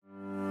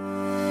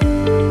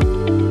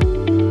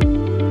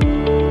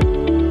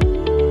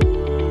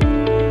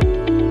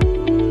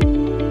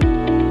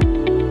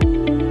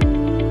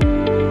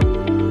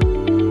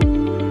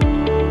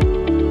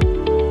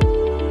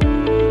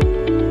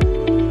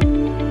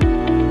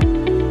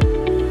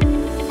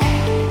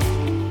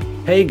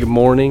Hey, good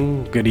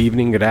morning, good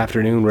evening, good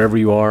afternoon, wherever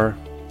you are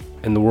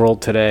in the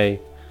world today.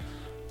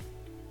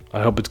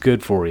 I hope it's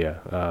good for you.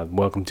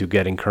 Welcome to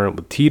Getting Current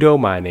with Tito.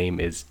 My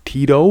name is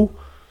Tito,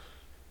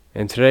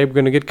 and today we're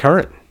going to get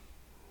current.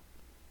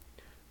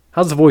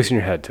 How's the voice in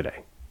your head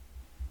today?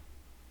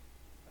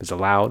 Is it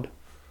loud?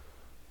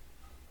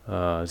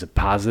 Is it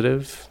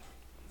positive?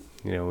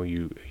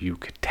 You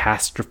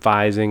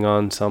catastrophizing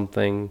on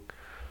something?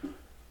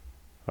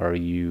 Are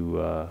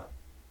you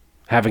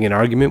having an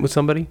argument with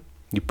somebody?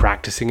 You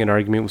practicing an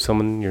argument with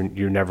someone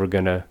you're never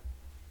gonna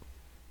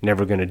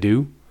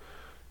do?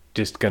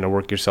 Just gonna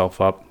work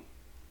yourself up?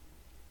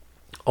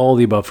 All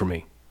the above for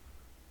me.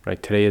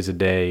 Right? Today is a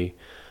day,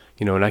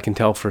 and I can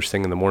tell first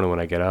thing in the morning when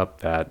I get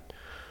up that,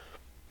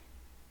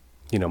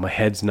 my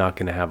head's not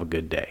gonna have a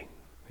good day.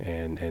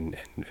 And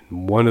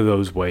one of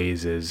those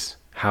ways is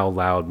how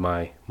loud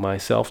my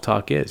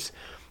self-talk is.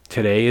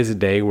 Today is a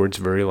day where it's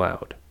very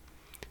loud.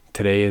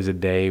 Today is a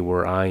day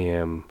where I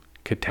am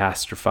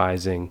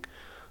catastrophizing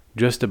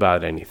just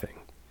about anything.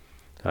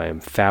 I am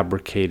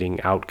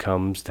fabricating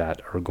outcomes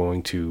that are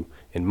going to,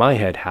 in my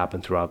head,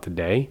 happen throughout the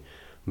day.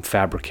 I'm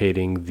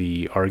fabricating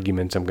the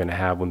arguments I'm going to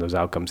have when those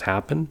outcomes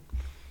happen.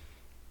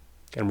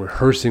 And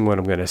rehearsing what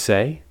I'm going to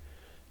say.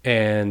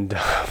 And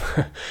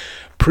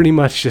pretty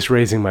much just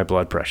raising my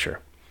blood pressure.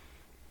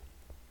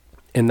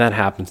 And that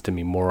happens to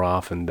me more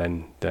often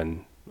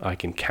than I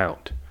can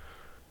count.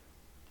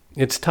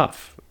 It's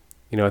tough.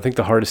 I think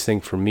the hardest thing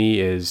for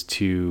me is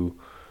to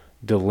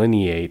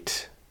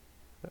delineate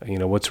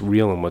what's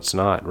real and what's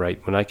not, right?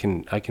 When I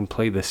can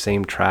play the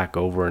same track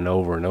over and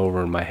over and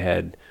over in my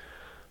head,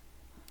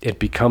 it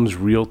becomes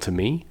real to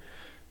me.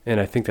 And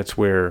I think that's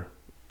where,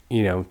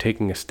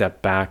 taking a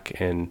step back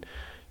and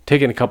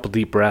taking a couple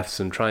deep breaths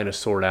and trying to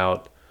sort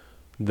out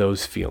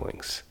those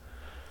feelings.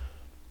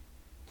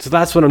 So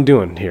that's what I'm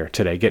doing here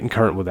today, getting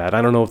current with that.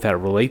 I don't know if that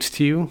relates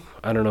to you.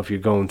 I don't know if you're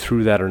going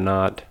through that or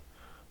not.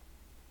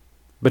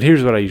 But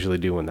here's what I usually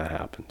do when that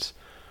happens.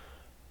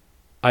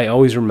 I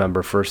always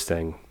remember first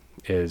thing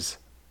is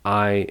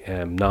I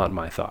am not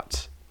my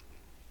thoughts.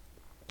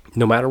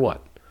 No matter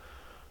what.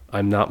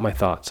 I'm not my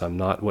thoughts. I'm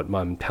not what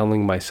I'm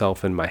telling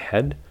myself in my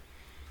head.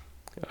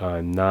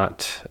 I'm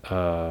not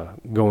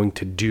going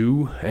to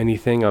do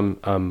anything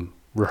I'm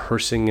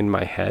rehearsing in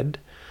my head.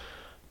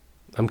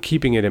 I'm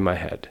keeping it in my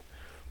head.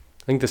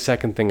 I think the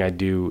second thing I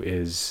do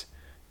is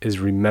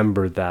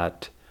remember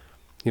that,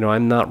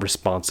 I'm not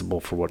responsible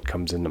for what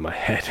comes into my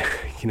head.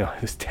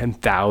 There's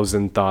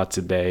 10,000 thoughts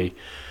a day,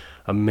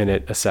 a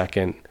minute, a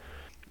second.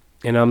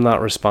 And I'm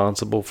not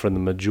responsible for the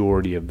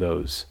majority of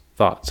those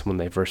thoughts when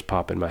they first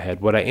pop in my head.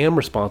 What I am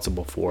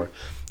responsible for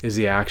is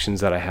the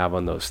actions that I have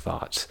on those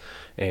thoughts.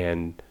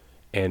 And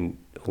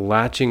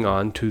latching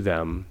on to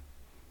them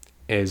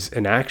is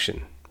an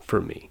action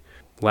for me.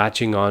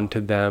 Latching on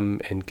to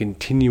them and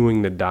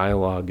continuing the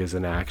dialogue is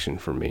an action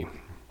for me.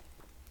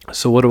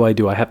 So what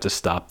do? I have to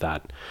stop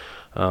that.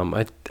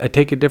 I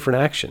take a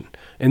different action.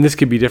 And this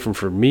could be different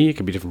for me. It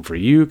could be different for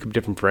you. It could be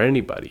different for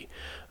anybody.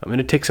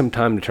 It takes some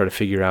time to try to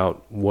figure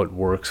out what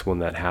works when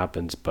that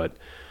happens. But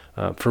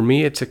for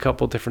me, it's a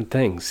couple different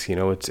things.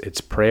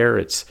 It's prayer.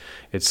 It's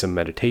some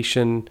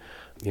meditation.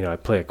 I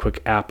play a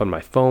quick app on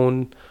my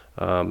phone.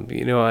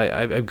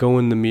 I go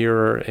in the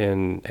mirror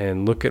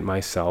and look at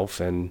myself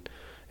and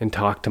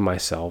talk to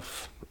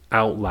myself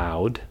out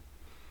loud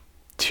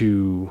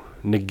to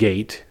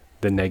negate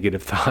the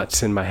negative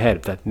thoughts in my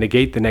head, that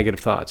negate the negative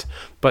thoughts.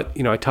 But,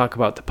 I talk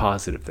about the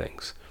positive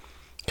things,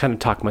 kind of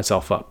talk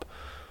myself up.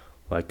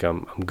 Like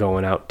I'm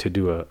going out to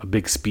do a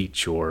big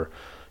speech or,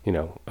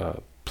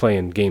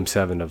 playing Game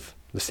 7 of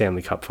the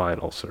Stanley Cup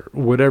Finals or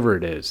whatever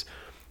it is.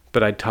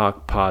 But I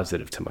talk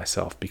positive to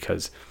myself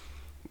because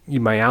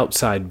my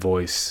outside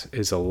voice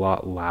is a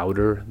lot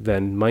louder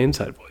than my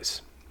inside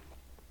voice.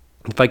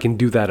 If I can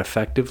do that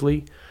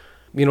effectively,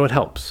 it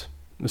helps.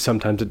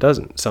 Sometimes it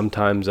doesn't.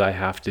 Sometimes I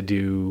have to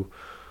do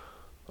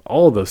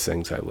all of those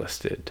things I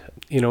listed,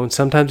 and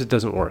sometimes it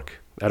doesn't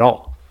work at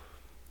all.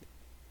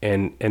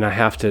 And I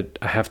have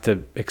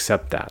to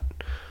accept that.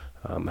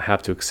 I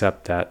have to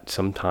accept that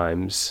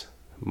sometimes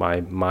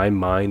my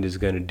mind is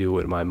going to do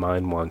what my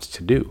mind wants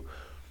to do.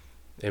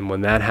 And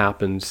when that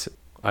happens,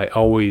 I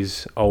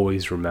always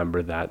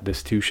remember that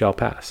this too shall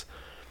pass.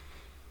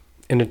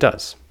 And it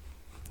does.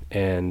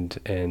 And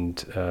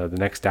the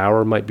next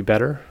hour might be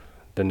better.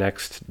 The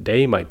next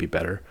day might be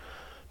better,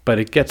 but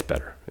it gets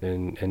better.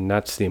 And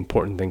that's the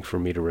important thing for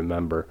me to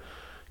remember.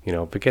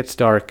 If it gets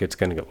dark, it's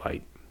going to get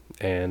light.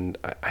 And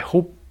I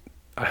hope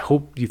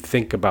you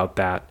think about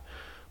that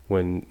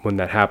when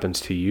that happens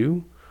to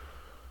you.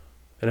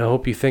 And I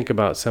hope you think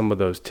about some of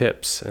those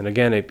tips. And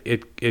again,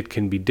 it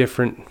can be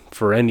different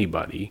for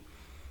anybody,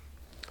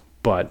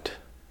 but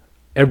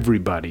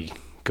everybody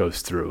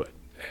goes through it.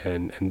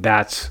 And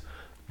that's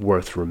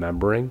worth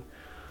remembering.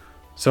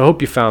 So I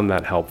hope you found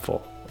that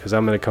helpful, because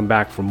I'm going to come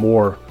back for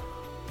more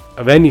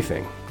of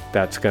anything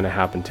that's going to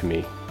happen to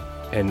me.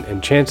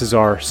 And chances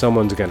are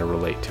someone's going to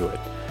relate to it.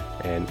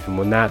 And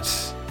when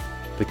that's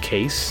the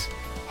case,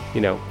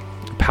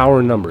 power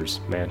in numbers,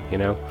 man,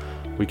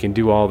 We can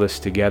do all this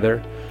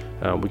together.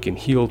 We can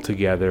heal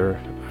together,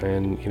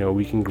 and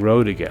we can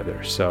grow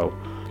together. So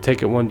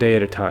take it one day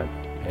at a time.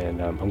 And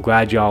I'm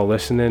glad y'all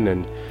listening,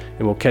 and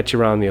we'll catch you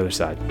around the other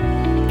side.